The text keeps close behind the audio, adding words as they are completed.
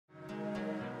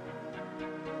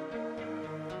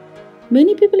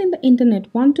Many people in the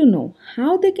internet want to know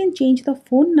how they can change the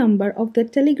phone number of their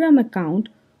Telegram account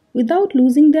without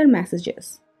losing their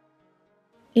messages.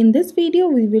 In this video,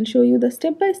 we will show you the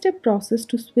step-by-step process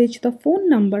to switch the phone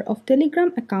number of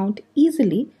Telegram account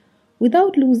easily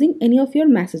without losing any of your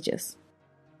messages.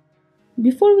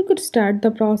 Before we could start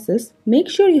the process, make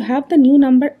sure you have the new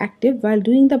number active while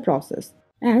doing the process,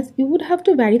 as you would have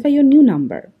to verify your new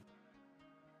number.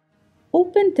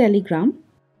 Open Telegram,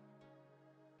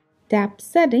 tap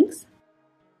Settings,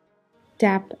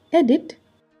 tap Edit,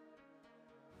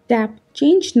 tap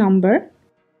Change Number,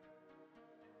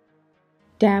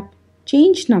 tap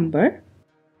Change Number.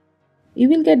 You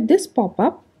will get this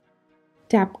pop-up.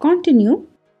 Tap Continue,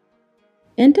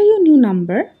 enter your new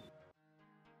number,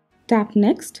 tap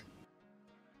Next,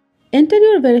 enter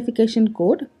your verification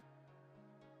code,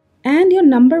 and your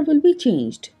number will be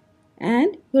changed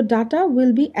and your data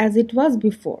will be as it was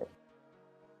before.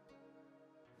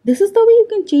 This is the way you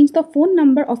can change the phone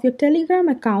number of your Telegram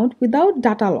account without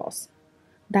data loss.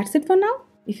 That's it for now.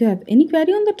 If you have any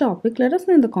query on the topic, let us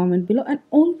know in the comment below and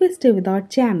always stay with our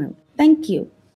channel. Thank you.